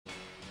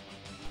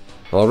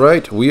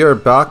Alright, we are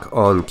back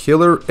on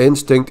Killer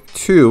Instinct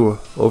 2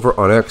 over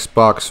on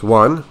Xbox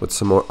One with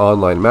some more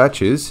online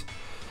matches.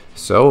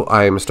 So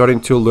I am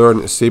starting to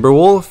learn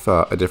Sabrewulf,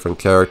 a different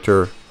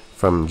character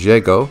from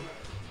Jago.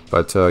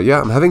 But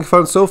yeah, I'm having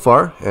fun so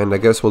far, and I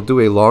guess we'll do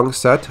a long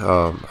set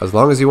as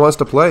long as he wants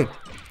to play.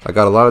 I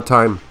got a lot of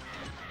time.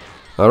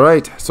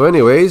 Alright, so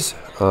anyways,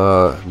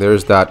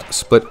 there's that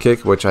split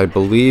kick, which I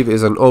believe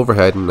is an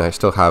overhead, and I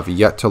still have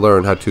yet to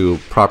learn how to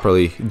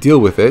properly deal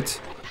with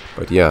it.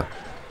 But yeah.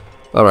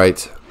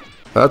 Alright,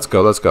 let's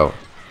go, let's go.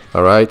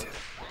 Alright.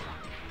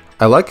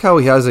 I like how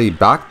he has a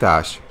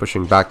backdash,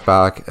 pushing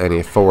back and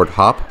a forward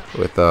hop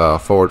with a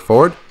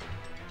forward.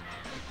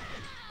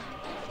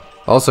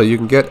 Also, you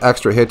can get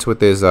extra hits with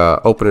his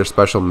opener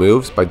special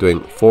moves by doing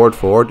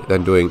forward,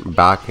 then doing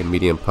back and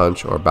medium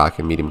punch or back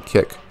and medium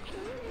kick.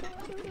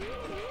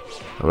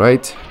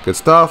 Alright, good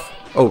stuff.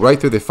 Oh,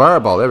 right through the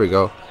fireball, there we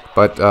go.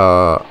 But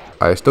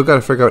I still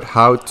gotta figure out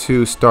how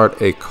to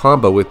start a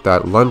combo with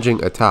that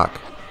lunging attack.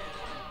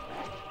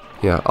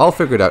 Yeah, I'll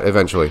figure it out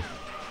eventually,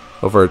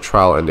 over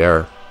trial and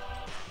error.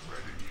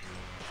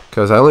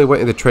 Because I only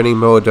went into training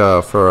mode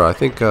for, I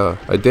think, a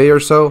day or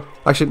so.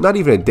 Actually, not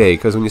even a day,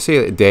 because when you say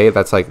a day,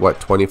 that's like, what,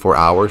 24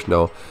 hours?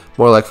 No,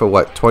 more like for,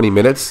 what, 20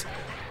 minutes?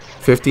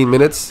 15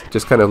 minutes?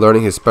 Just kind of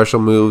learning his special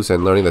moves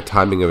and learning the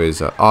timing of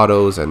his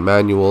autos and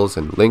manuals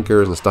and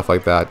linkers and stuff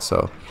like that.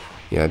 So,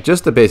 yeah,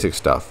 just the basic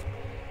stuff.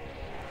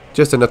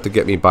 Just enough to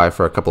get me by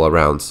for a couple of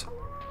rounds.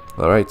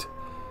 Alright,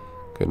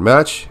 good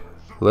match.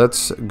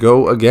 Let's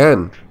go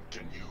again.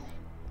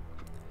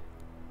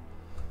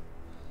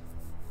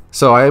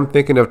 So I am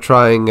thinking of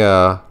trying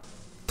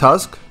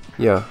Tusk.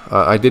 Yeah,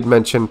 I did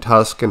mention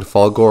Tusk and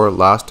Fulgore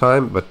last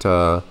time, but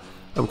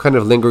I'm kind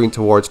of lingering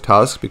towards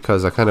Tusk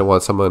because I kind of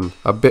want someone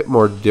a bit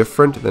more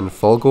different than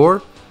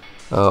Fulgore.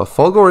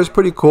 Fulgore is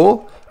pretty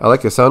cool. I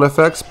like the sound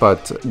effects,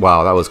 but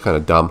wow, that was kind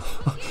of dumb.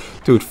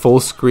 Dude, full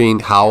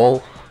screen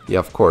howl. Yeah,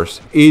 of course.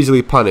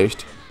 Easily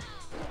punished.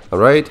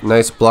 Alright,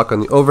 nice block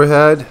on the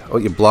overhead. Oh,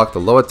 you blocked the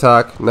low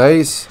attack.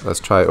 Nice. Let's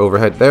try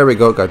overhead. There we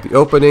go. Got the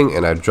opening,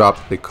 and I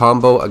dropped the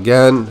combo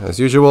again, as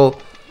usual.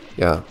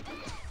 Yeah.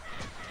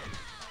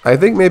 I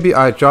think maybe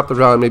I dropped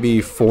around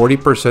maybe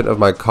 40% of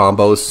my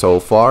combos so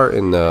far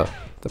in the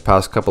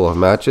past couple of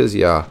matches.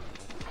 Yeah.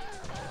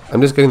 I'm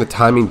just getting the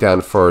timing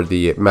down for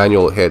the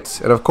manual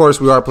hits. And of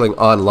course, we are playing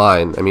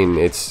online. I mean,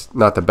 it's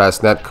not the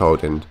best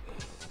netcode, and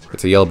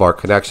it's a yellow bar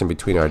connection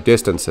between our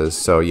distances.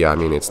 So yeah, I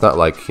mean, it's not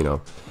like, you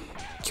know,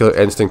 Killer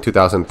Instinct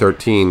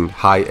 2013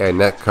 high-end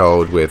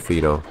netcode with,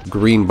 you know,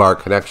 green bar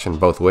connection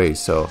both ways.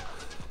 So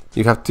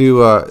you have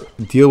to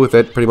deal with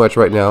it pretty much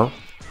right now.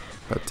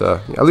 But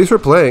at least we're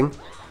playing.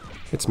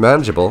 It's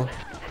manageable.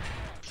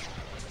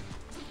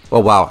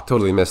 Oh wow,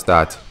 totally missed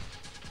that.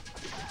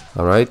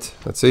 Alright,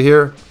 let's see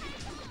here.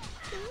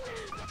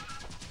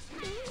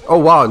 Oh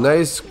wow,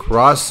 nice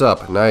cross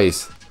up.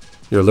 Nice.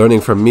 You're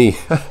learning from me.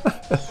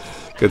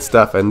 Good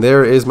stuff. And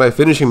there is my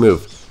finishing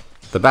move.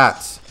 The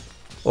bats.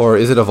 Or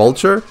is it a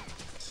vulture?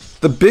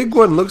 The big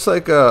one looks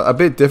like a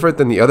bit different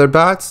than the other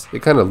bats.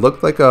 It kind of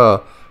looked like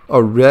a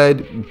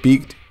red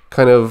beaked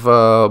kind of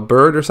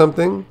bird or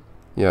something.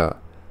 Yeah.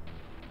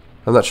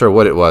 I'm not sure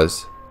what it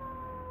was.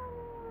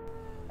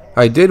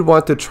 I did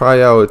want to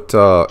try out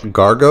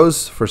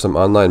Gargos for some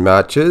online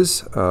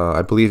matches.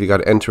 I believe you got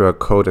to enter a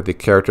code at the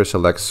character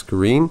select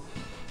screen.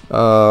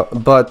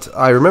 But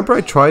I remember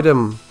I tried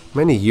him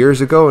many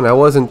years ago, and I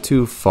wasn't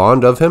too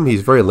fond of him.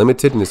 He's very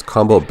limited in his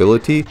combo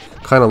ability,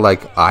 kind of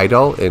like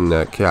Idol in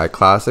KI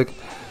Classic.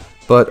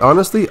 But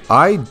honestly,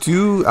 I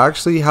do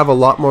actually have a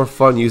lot more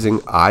fun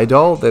using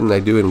Idol than I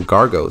do in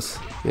Gargos.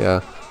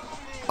 Yeah,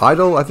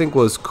 Idol I think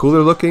was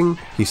cooler looking,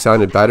 he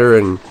sounded better,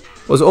 and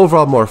was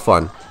overall more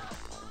fun.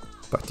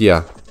 But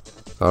yeah,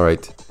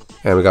 alright.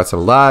 And we got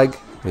some lag.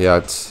 Yeah,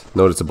 it's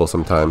noticeable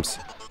sometimes.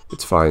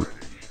 It's fine.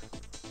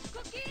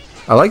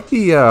 I like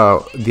the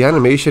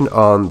animation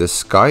on the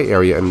sky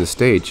area and the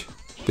stage.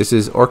 This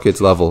is Orchid's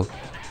level.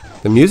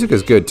 The music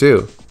is good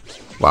too.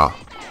 Wow.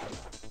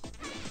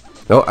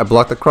 No, I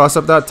blocked the cross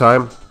up that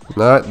time.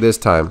 Not this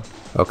time.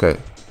 Okay.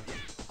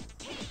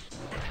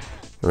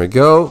 There we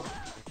go.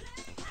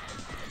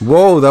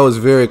 Whoa, that was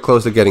very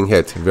close to getting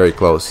hit. Very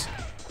close.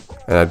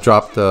 And I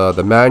dropped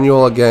the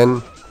manual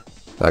again.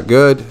 Not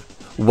good.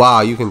 Wow,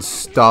 you can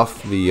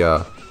stuff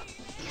the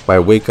my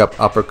wake up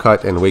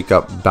uppercut and wake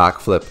up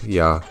backflip.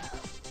 Yeah.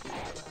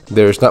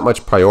 There's not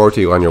much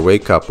priority on your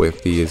wake up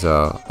with these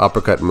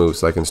uppercut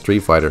moves like in Street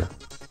Fighter.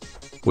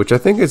 Which I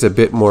think is a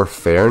bit more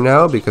fair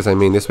now, because I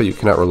mean this way you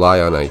cannot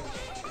rely on a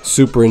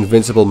super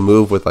invincible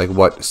move with like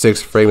what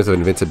 6 frames of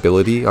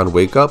invincibility on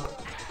wake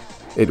up.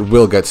 It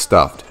will get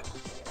stuffed.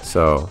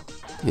 So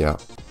yeah.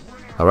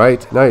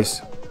 Alright, nice.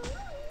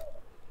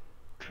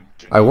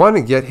 I want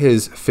to get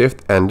his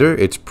 5th ender.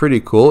 It's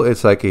pretty cool.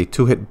 It's like a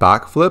 2-hit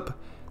backflip.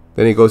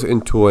 Then he goes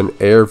into an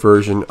air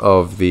version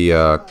of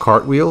the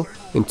cartwheel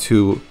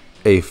into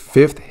a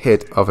 5th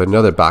hit of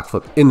another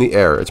backflip in the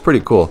air. It's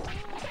pretty cool.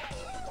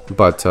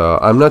 But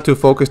I'm not too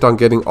focused on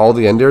getting all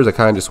the enders. I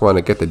kind of just want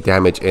to get the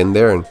damage in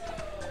there and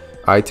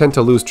I tend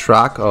to lose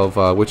track of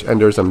which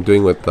enders I'm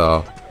doing with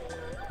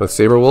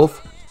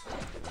Sabrewulf.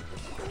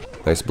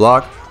 Nice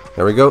block.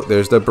 There we go.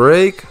 There's the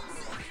break.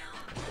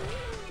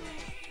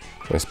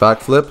 Nice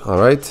backflip.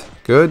 Alright,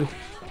 good.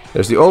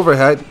 There's the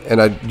overhead.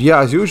 And yeah,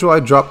 as usual, I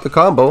dropped the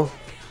combo.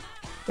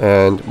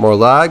 And more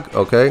lag.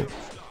 Okay.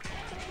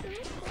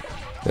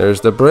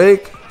 There's the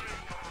break.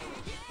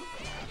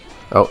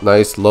 Oh,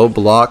 nice. Low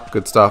block.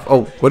 Good stuff.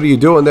 Oh, what are you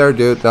doing there,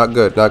 dude? Not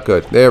good. Not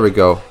good. There we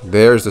go.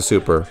 There's the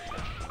super.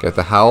 Get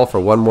the howl for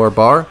one more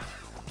bar.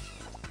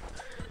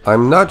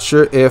 I'm not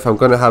sure if I'm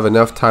going to have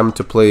enough time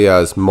to play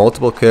as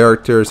multiple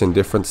characters in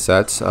different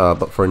sets.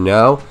 But for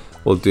now,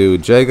 we'll do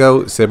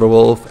Jago,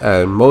 Sabrewulf,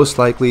 and most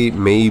likely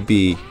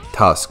maybe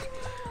Tusk.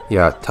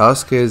 Yeah,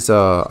 Tusk is,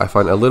 I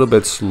find, a little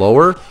bit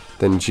slower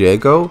than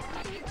Jago,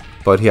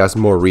 but he has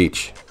more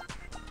reach.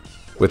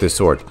 With his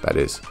sword, that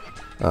is.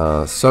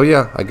 So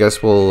yeah, I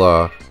guess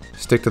we'll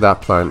stick to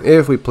that plan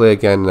if we play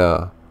again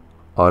on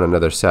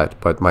another set.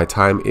 But my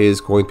time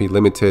is going to be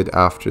limited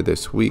after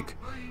this week.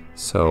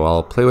 So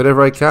I'll play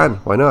whatever I can.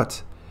 Why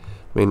not?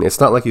 I mean, it's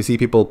not like you see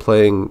people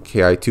playing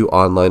KI2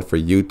 online for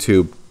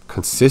YouTube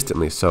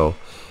consistently. So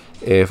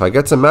if I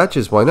get some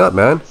matches, why not,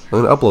 man? I'm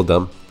going to upload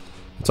them.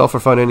 It's all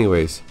for fun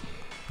anyways.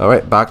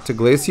 Alright, back to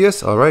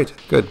Glacius. Alright,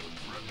 good.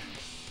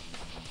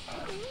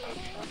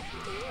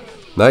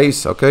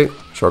 Nice, okay.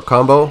 Short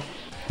combo.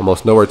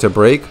 Almost nowhere to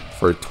break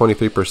for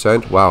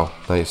 23%. Wow,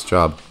 nice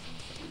job.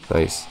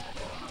 Nice.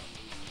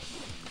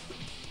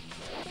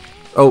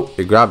 Oh,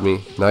 you grabbed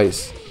me.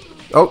 Nice.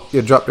 Oh,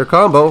 you dropped your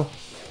combo.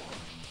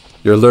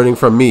 You're learning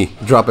from me,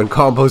 dropping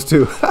combos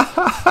too.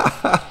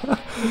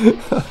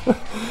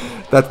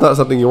 That's not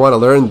something you want to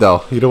learn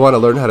though. You don't want to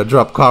learn how to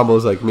drop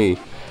combos like me.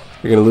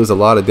 You're going to lose a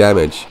lot of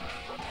damage.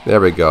 There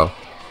we go.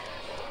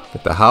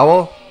 Get the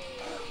howl.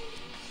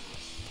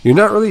 You're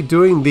not really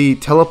doing the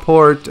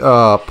teleport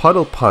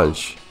puddle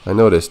punch, I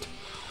noticed.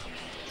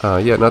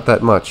 Yeah, not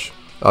that much.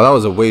 Oh, that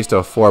was a waste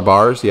of 4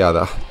 bars.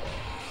 Yeah,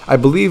 I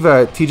believe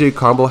TJ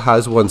Combo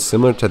has one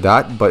similar to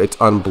that, but it's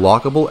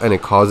unblockable and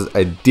it causes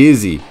a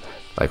dizzy.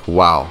 Like,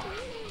 wow.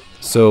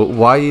 So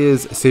why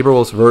is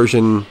Sabrewulf's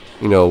version,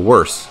 you know,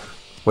 worse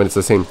when it's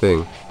the same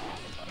thing?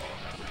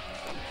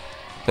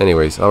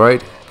 Anyways,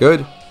 alright,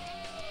 good.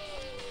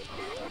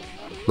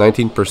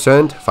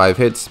 19%, 5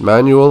 hits,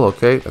 manual,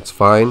 okay, that's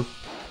fine.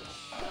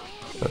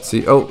 Let's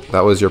see. Oh,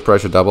 that was your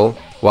pressure double.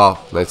 Wow,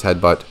 nice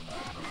headbutt.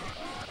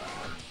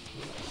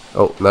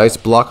 Oh, nice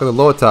block on the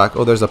low attack.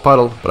 Oh, there's a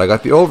puddle, but I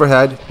got the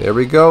overhead. There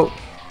we go.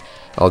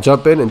 I'll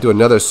jump in and do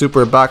another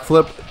super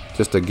backflip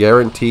just to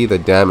guarantee the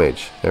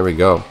damage. There we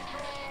go.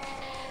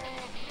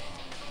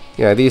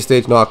 Yeah, these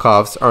stage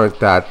knockoffs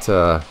aren't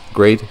that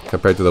great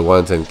compared to the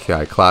ones in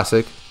KI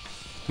Classic.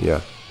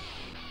 Yeah.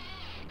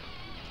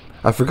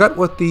 I forgot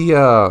what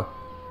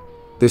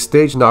this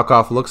stage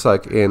knockoff looks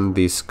like in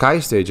the Sky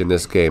stage in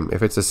this game.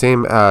 If it's the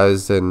same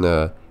as in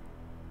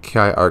KI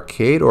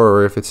Arcade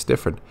or if it's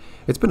different.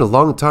 It's been a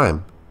long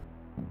time.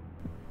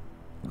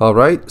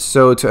 Alright,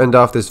 so to end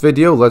off this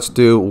video, let's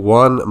do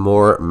one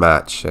more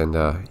match. And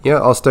yeah,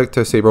 I'll stick to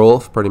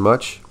Sabrewulf pretty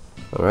much.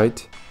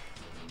 Alright.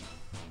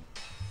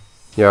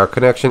 Yeah, our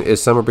connection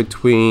is somewhere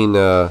between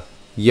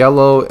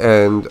yellow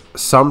and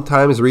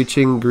sometimes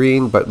reaching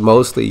green, but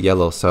mostly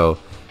yellow. So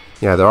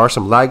yeah, there are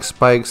some lag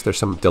spikes, there's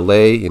some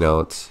delay, you know,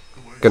 it's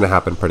gonna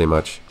happen pretty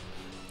much.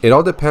 It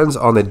all depends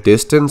on the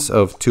distance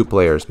of 2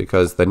 players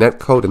because the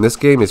netcode in this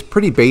game is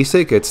pretty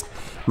basic. It's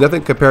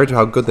nothing compared to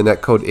how good the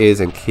netcode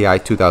is in KI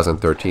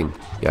 2013.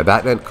 Yeah,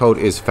 that netcode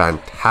is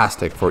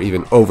fantastic for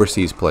even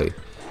overseas play.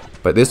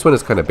 But this one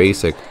is kind of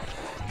basic.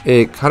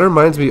 It kind of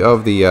reminds me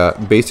of the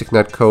basic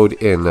netcode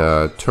in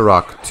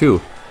Turok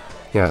 2.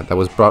 Yeah, that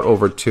was brought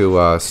over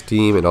to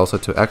Steam and also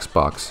to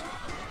Xbox.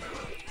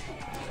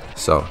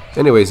 So,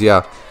 anyways,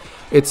 yeah.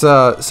 It's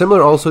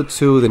similar also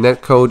to the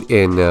netcode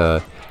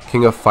in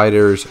King of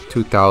Fighters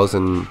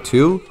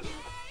 2002,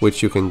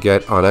 which you can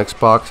get on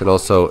Xbox, and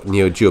also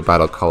Neo Geo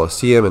Battle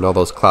Coliseum and all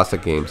those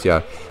classic games.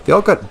 Yeah, they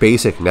all got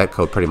basic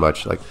netcode pretty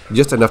much, like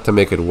just enough to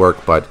make it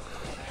work, but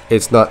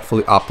it's not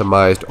fully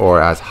optimized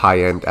or as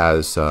high-end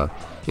as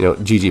you know,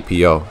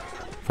 GGPO,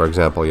 for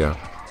example. Yeah.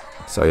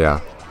 So yeah,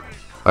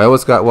 I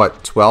almost got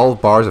what, 12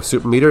 bars of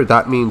super meter.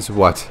 That means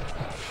what?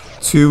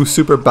 2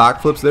 super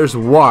backflips. There's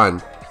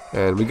 1,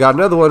 and we got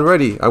another one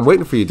ready. I'm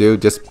waiting for you,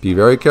 dude. Just be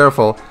very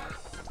careful.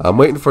 I'm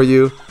waiting for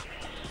you.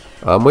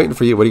 I'm waiting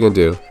for you. What are you gonna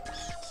do?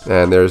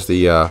 And there's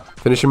the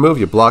finishing move.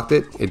 You blocked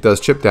it. It does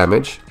chip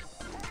damage.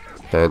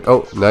 And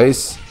oh,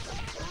 nice.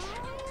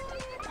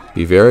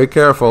 Be very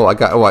careful. I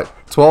got what?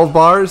 12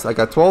 bars? I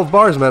got 12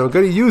 bars, man. I'm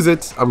gonna use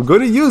it. I'm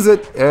gonna use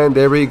it. And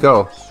there we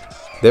go.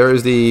 There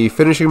is the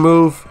finishing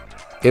move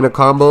in a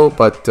combo,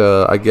 but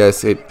I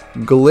guess it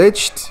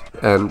glitched,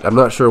 and I'm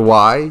not sure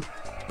why.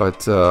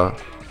 But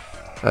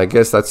I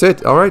guess that's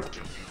it. Alright.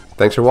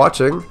 Thanks for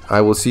watching.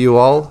 I will see you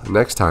all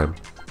next time.